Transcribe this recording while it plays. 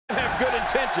good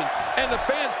intentions, and the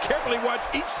fans carefully watch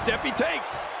each step he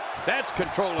takes. That's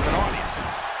control of an audience.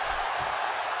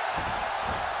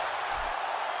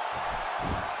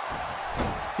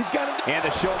 He's got him. And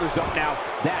the shoulders up now.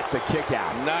 That's a kick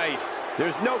out. Nice.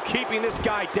 There's no keeping this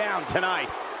guy down tonight.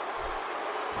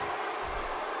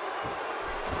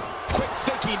 Quick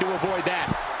thinking to avoid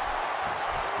that.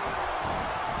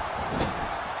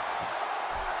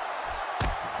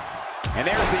 And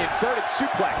there's the inverted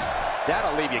suplex.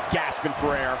 That'll leave you gasping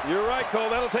for air. You're right, Cole.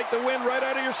 That'll take the wind right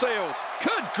out of your sails.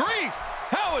 Good grief!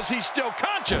 How is he still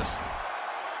conscious?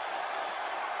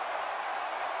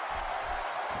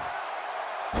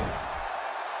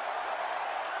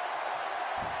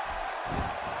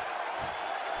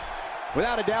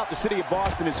 Without a doubt, the city of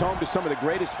Boston is home to some of the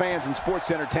greatest fans in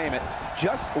sports entertainment.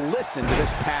 Just listen to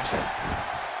this passion.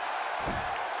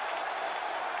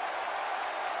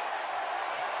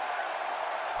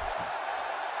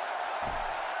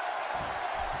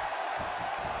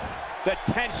 The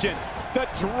tension, the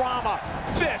drama.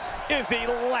 This is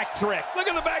electric. Look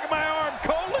at the back of my arm,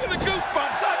 Cole. Look at the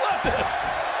goosebumps. I love this.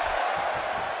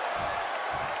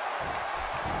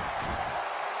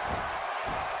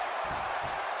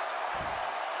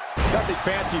 Nothing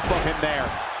fancy from him there.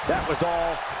 That was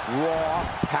all raw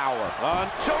power.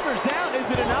 Shoulders down, is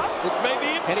it enough? This may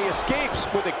be it. And he escapes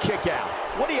with a kick out.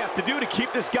 What do you have to do to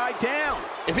keep this guy down?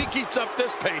 If he keeps up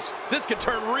this pace, this could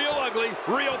turn real ugly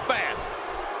real fast.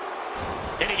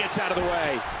 And he gets out of the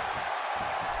way.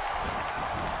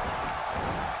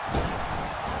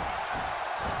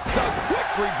 The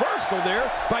quick reversal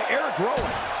there by Eric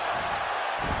Rowan.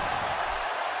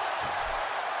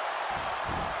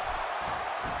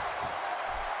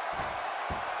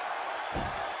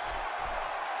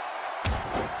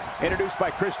 Introduced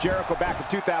by Chris Jericho back in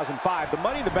 2005, the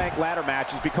Money in the Bank ladder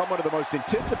match has become one of the most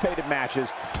anticipated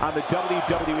matches on the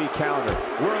WWE calendar.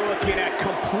 We're looking at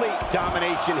complete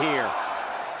domination here.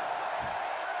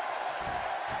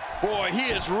 Boy,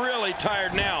 he is really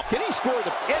tired now. Can he score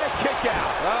the kick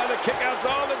out? The kick out's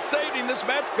all that saved him. This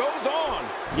match goes on.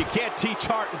 You can't teach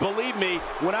art, and believe me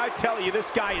when I tell you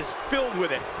this guy is filled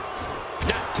with it.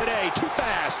 Not today, too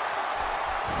fast.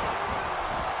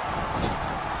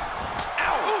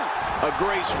 A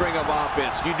great string of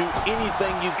offense. You do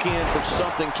anything you can for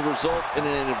something to result in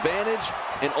an advantage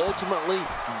and ultimately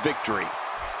victory.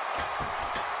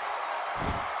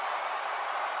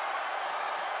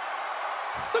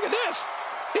 Look at this.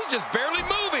 He's just barely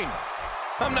moving.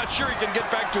 I'm not sure he can get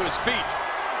back to his feet.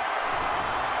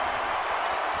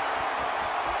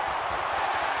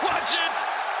 Watch it.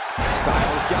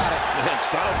 Styles got it. Man,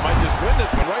 Styles might just win this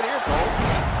one right here, Cole.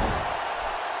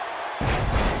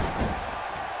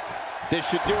 This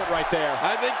should do it right there.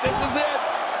 I think this is it.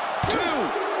 2,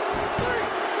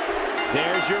 3.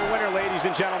 There's your winner, ladies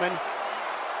and gentlemen.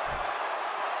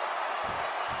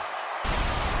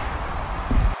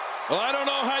 Well, I don't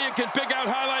know how you can pick out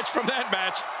highlights from that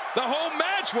match. The whole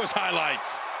match was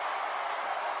highlights.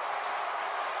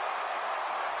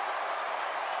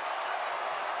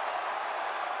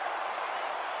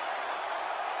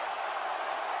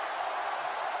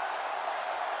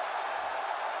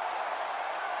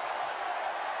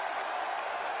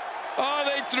 Oh,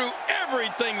 they threw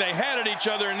everything they had at each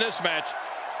other in this match.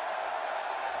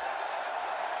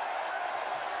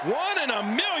 1 in a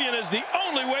million is the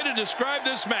only way to describe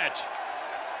this match.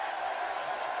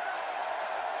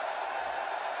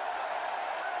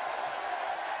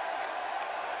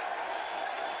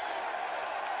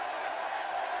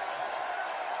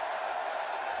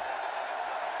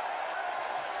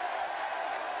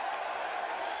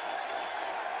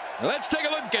 Let's take a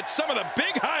look at some of the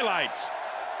big highlights.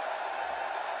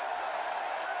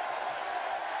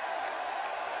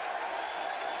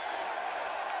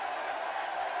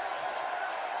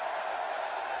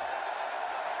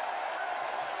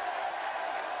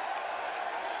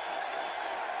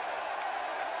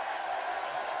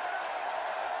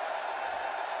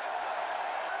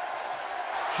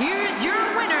 Here's your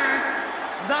winner,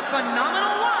 the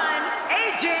phenomenal one,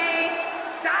 AJ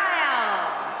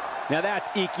Styles. Now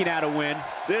that's eking out a win.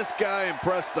 This guy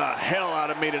impressed the hell out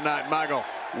of me tonight, Michael.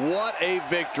 What a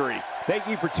victory. Thank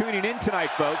you for tuning in tonight,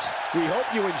 folks. We hope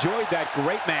you enjoyed that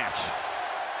great match.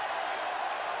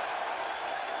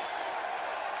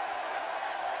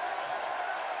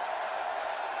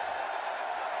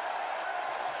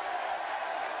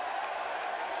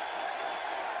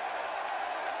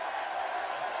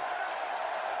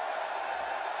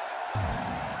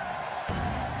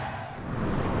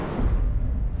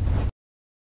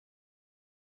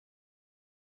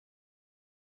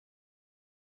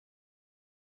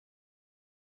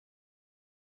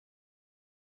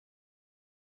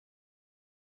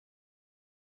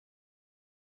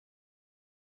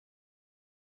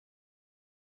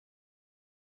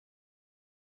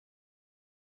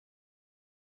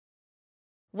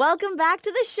 Welcome back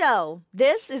to the show.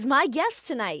 This is my guest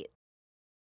tonight.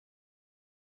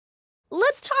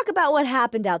 Let's talk about what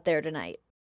happened out there tonight.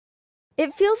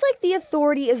 It feels like the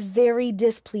Authority is very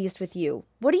displeased with you.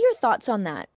 What are your thoughts on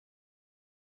that?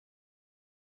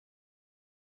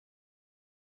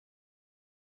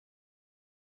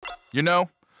 You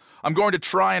know, I'm going to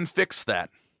try and fix that.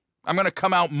 I'm going to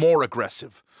come out more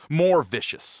aggressive, more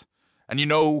vicious. And you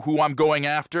know who I'm going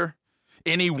after?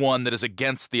 Anyone that is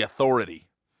against the Authority.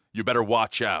 You better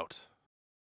watch out.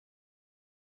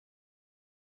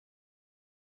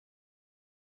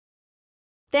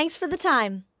 Thanks for the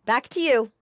time. Back to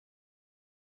you.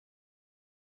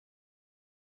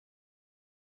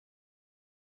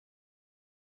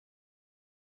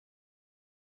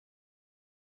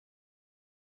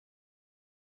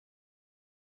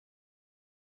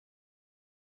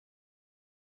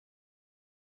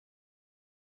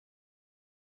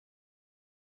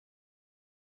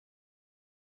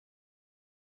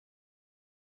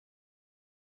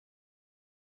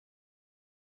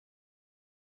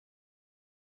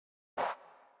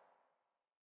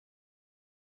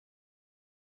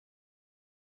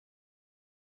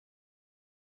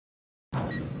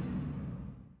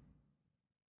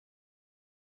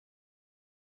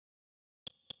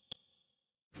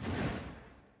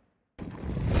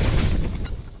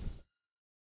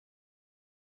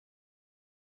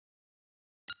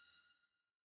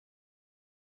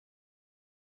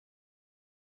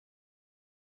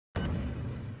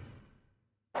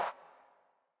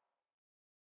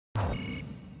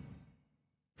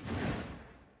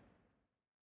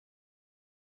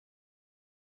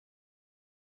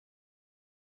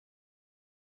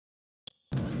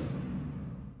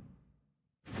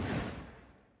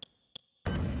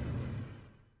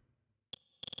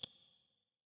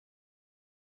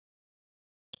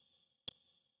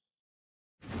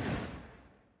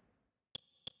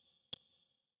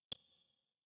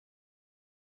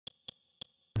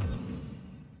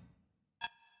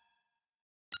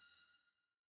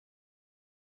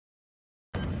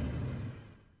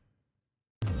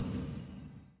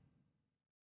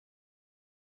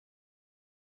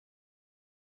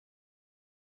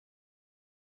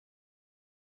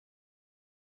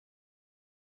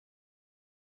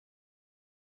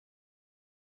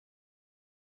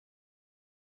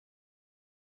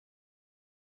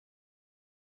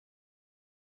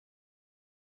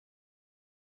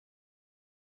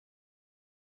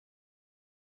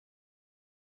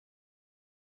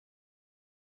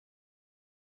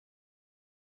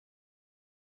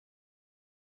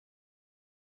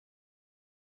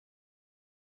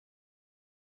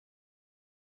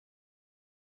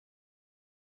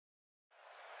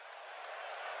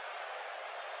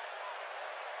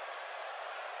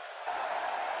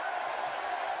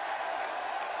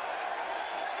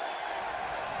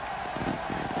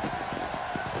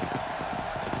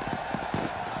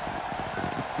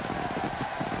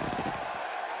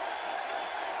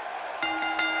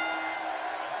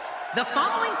 The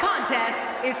following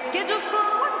contest is scheduled for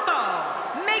one fall,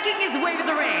 making his way to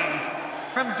the ring.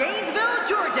 From Gainesville,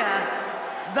 Georgia,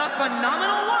 the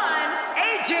phenomenal one,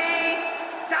 AJ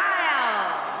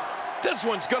Styles. This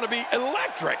one's going to be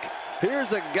electric.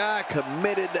 Here's a guy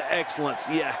committed to excellence.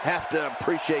 You have to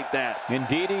appreciate that.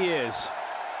 Indeed he is.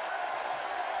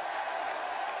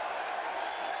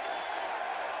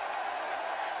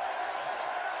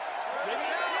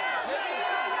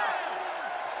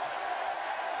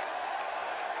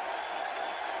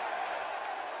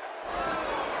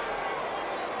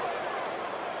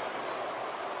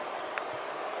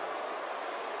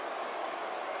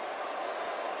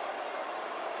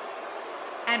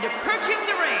 And approaching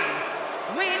the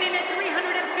ring, weighing in at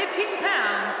 315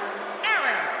 pounds,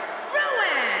 Eric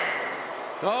Rowan.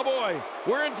 Oh boy,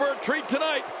 we're in for a treat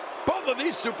tonight. Both of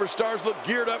these superstars look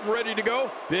geared up and ready to go.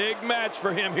 Big match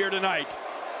for him here tonight.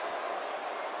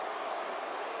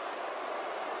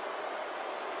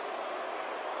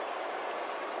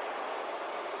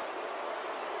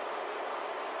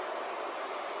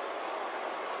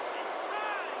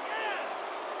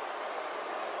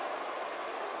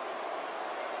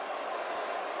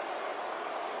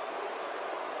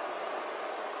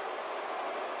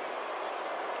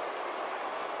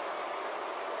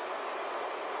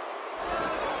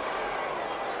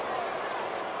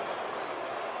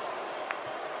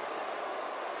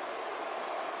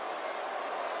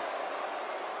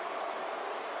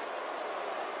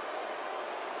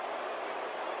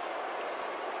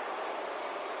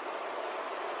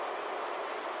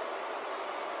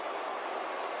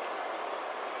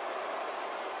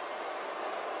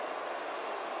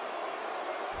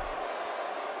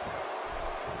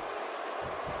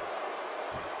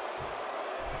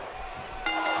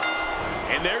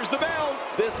 And there's the bell.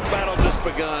 This battle just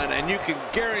begun, and you can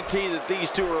guarantee that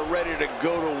these two are ready to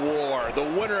go to war. The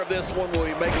winner of this one will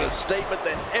be making a statement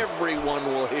that everyone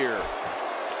will hear.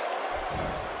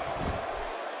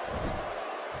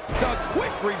 The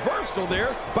quick reversal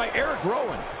there by Eric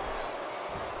Rowan.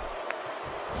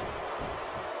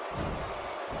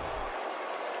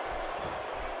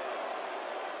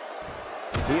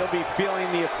 He'll be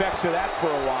feeling the effects of that for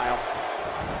a while.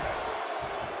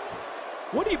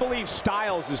 What do you believe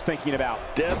Styles is thinking about?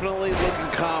 Definitely looking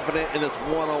confident in this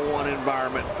one-on-one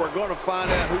environment. We're going to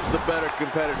find out who's the better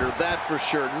competitor, that's for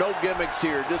sure. No gimmicks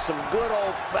here, just some good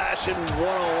old-fashioned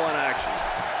one-on-one action.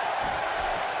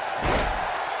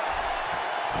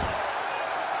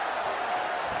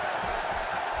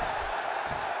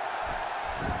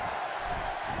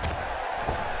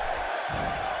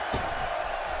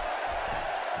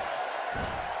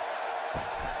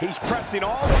 He's pressing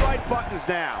all the right buttons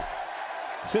now.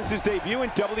 Since his debut in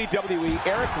WWE,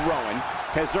 Eric Rowan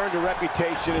has earned a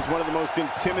reputation as one of the most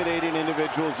intimidating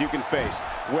individuals you can face.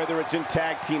 Whether it's in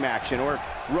tag team action or if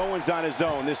Rowan's on his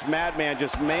own, this madman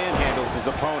just manhandles his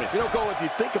opponent. You know, Cole, if you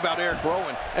think about Eric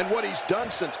Rowan and what he's done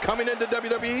since coming into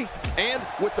WWE and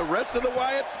with the rest of the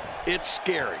Wyatts, it's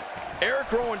scary.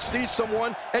 Eric Rowan sees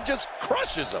someone and just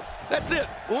crushes them. That's it,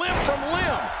 limb from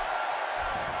limb.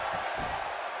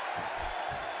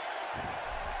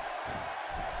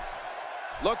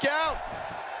 Look out!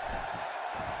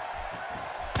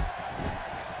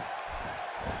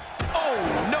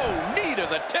 Oh, no, knee to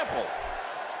the temple.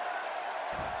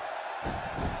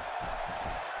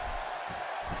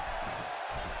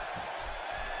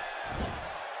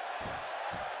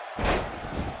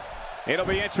 It'll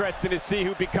be interesting to see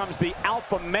who becomes the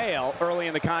alpha male early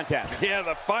in the contest. Yeah,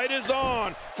 the fight is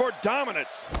on for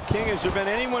dominance. King, has there been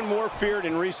anyone more feared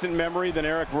in recent memory than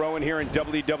Eric Rowan here in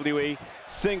WWE?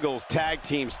 Singles, tag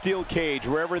team, steel cage,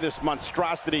 wherever this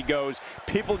monstrosity goes,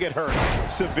 people get hurt,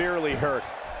 severely hurt.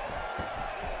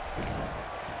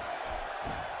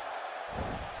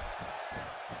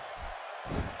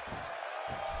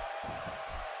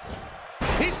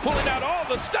 He's pulling out all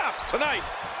the stops tonight.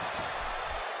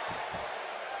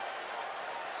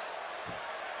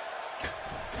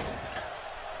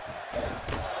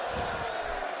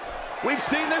 We've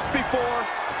seen this before.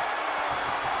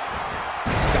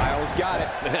 Styles got it.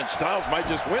 Man, Styles might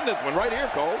just win this one right here,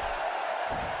 Cole.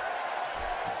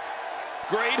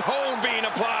 Great hold being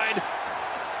applied.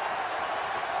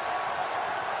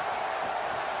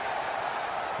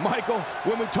 Michael,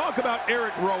 when we talk about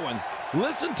Eric Rowan,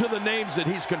 listen to the names that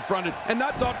he's confronted and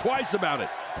not thought twice about it.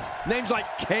 Names like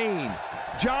Kane,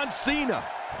 John Cena,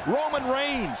 Roman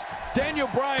Reigns, Daniel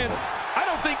Bryan. I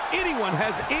don't think anyone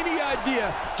has any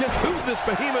idea just who this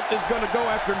behemoth is going to go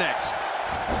after next.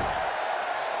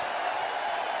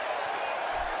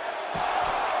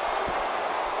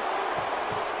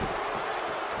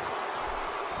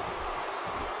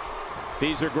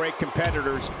 These are great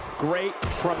competitors, great,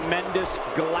 tremendous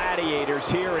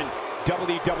gladiators here in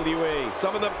WWE.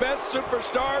 Some of the best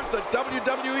superstars that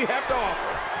WWE have to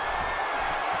offer.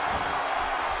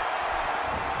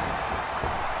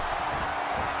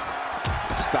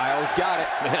 Styles got it.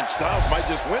 Man, Styles might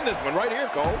just win this one right here,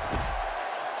 Cole.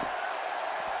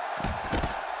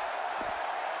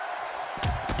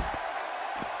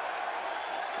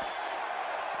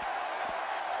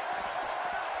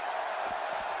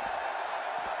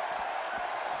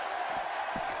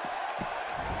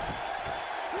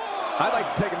 I'd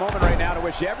like to take a moment right now to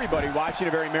wish everybody watching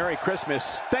a very Merry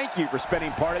Christmas. Thank you for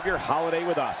spending part of your holiday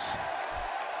with us.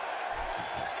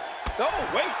 Oh,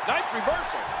 wait, nice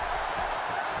reversal.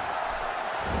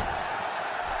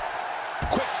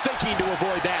 Quick thinking to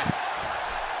avoid that.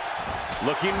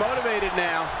 Looking motivated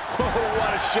now. Oh,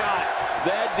 what a shot.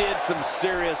 That did some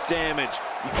serious damage.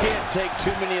 You can't take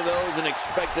too many of those and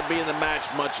expect to be in the match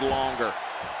much longer.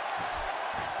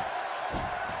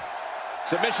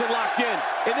 Submission locked in,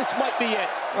 and this might be it.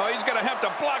 Oh, he's going to have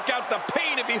to block out the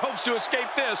pain if he hopes to escape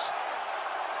this.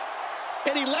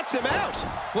 And he lets him out.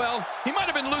 Well, he might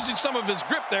have been losing some of his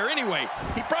grip there anyway.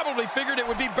 He probably figured it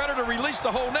would be better to release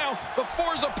the hold now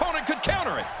before his opponent could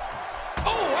counter it.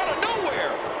 Oh, out of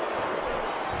nowhere.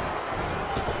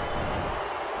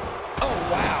 Oh,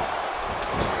 wow.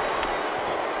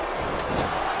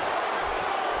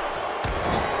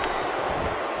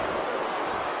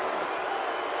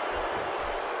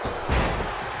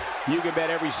 You can bet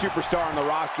every superstar on the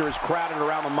roster is crowded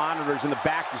around the monitors in the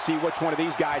back to see which one of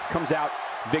these guys comes out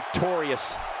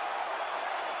victorious.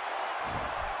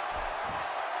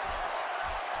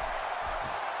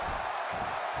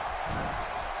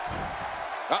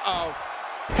 Uh-oh.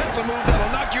 That's a move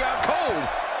that'll knock you out cold.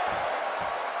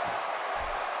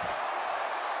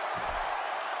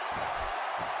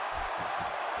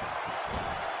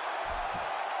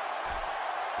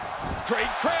 Great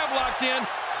crab locked in.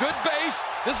 Good base.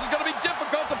 This is going to be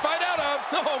difficult to fight out of.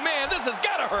 Oh, man, this has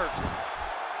got to hurt.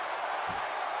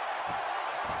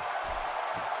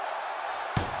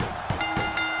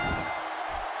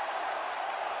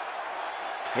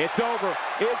 It's over.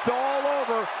 It's all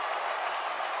over.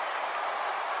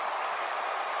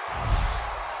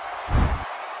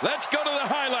 Let's go to the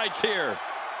highlights here.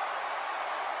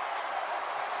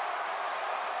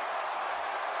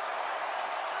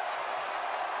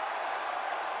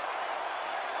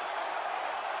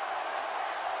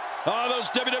 Oh, those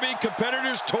WWE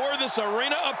competitors tore this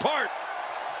arena apart.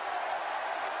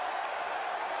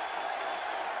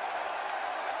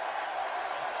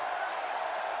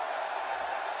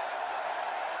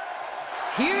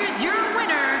 Here's your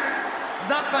winner,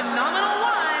 the Phenomenal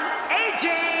One,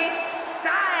 AJ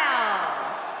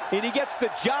Styles. And he gets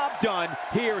the job done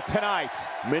here tonight.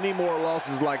 Many more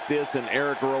losses like this, and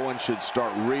Eric Rowan should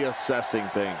start reassessing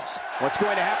things. What's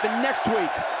going to happen next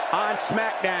week on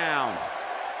SmackDown?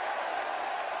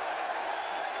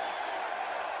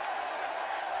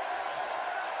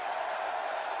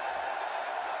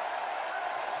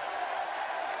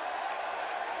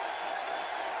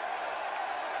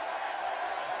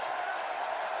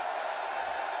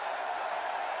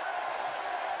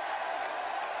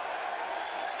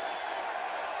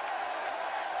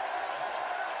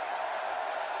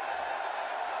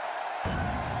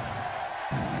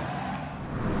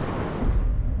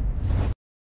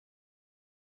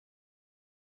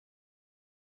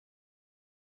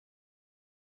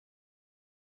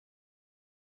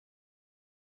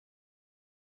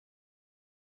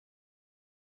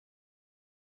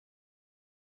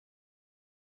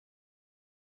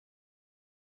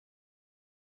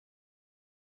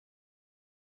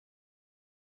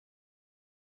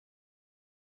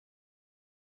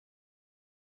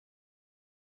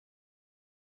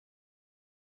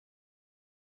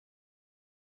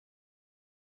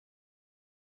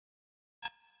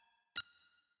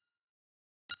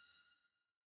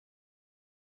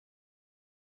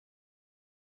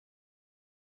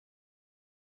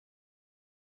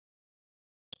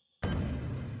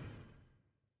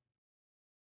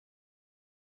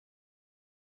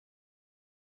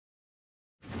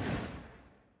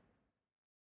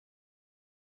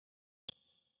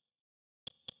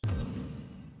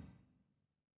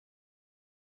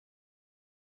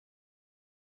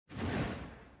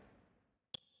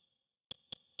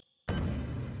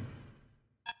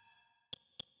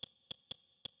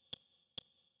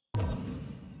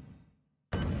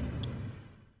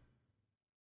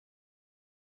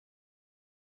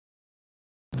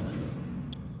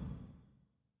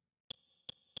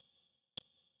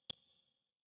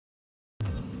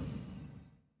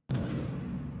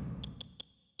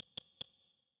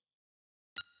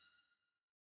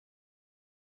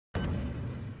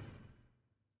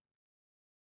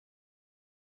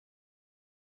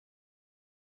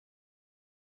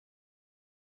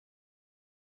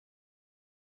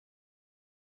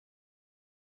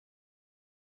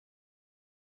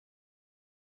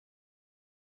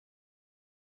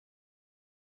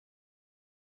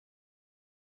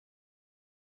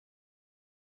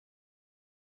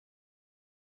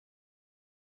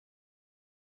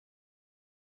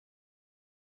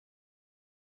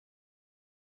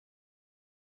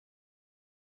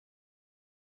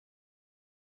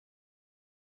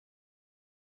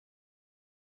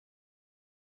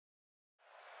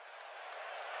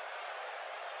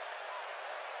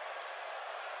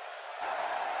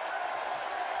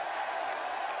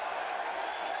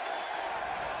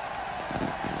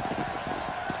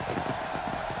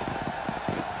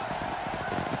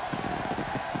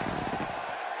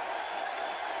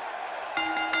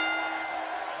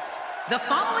 The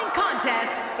following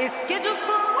contest is scheduled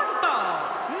for one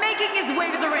fall, making his way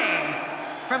to the ring.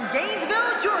 From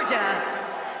Gainesville, Georgia,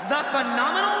 the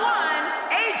Phenomenal One,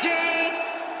 AJ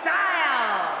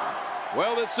Styles.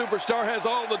 Well, this superstar has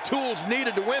all the tools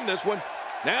needed to win this one.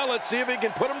 Now let's see if he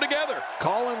can put them together.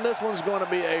 Calling this one's going to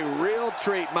be a real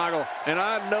treat, Michael, and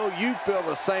I know you feel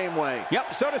the same way.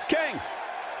 Yep, so does King.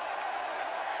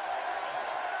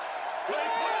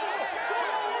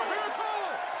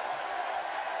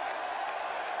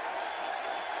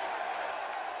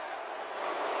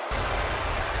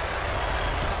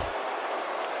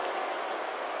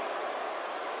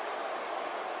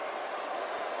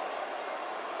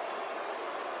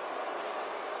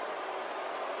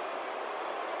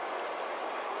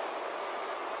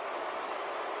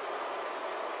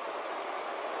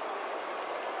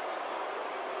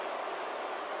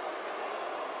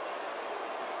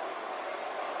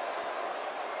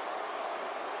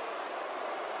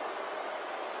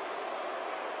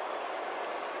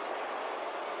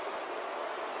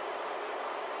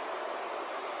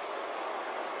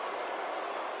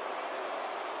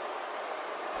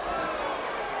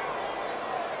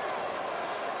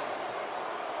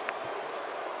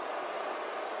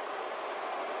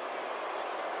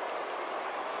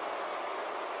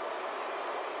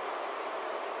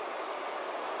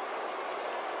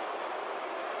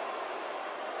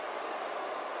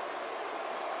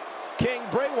 King,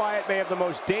 Bray Wyatt may have the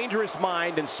most dangerous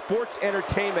mind in sports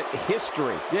entertainment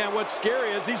history. Yeah, what's scary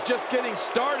is he's just getting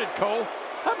started, Cole.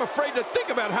 I'm afraid to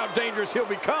think about how dangerous he'll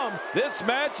become. This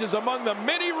match is among the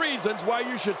many reasons why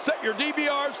you should set your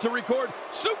DVRs to record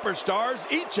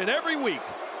superstars each and every week.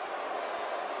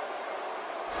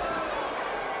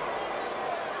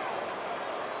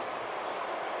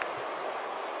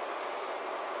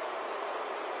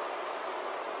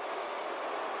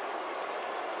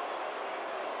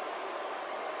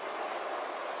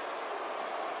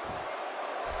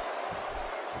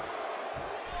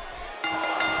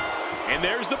 And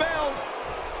there's the bell.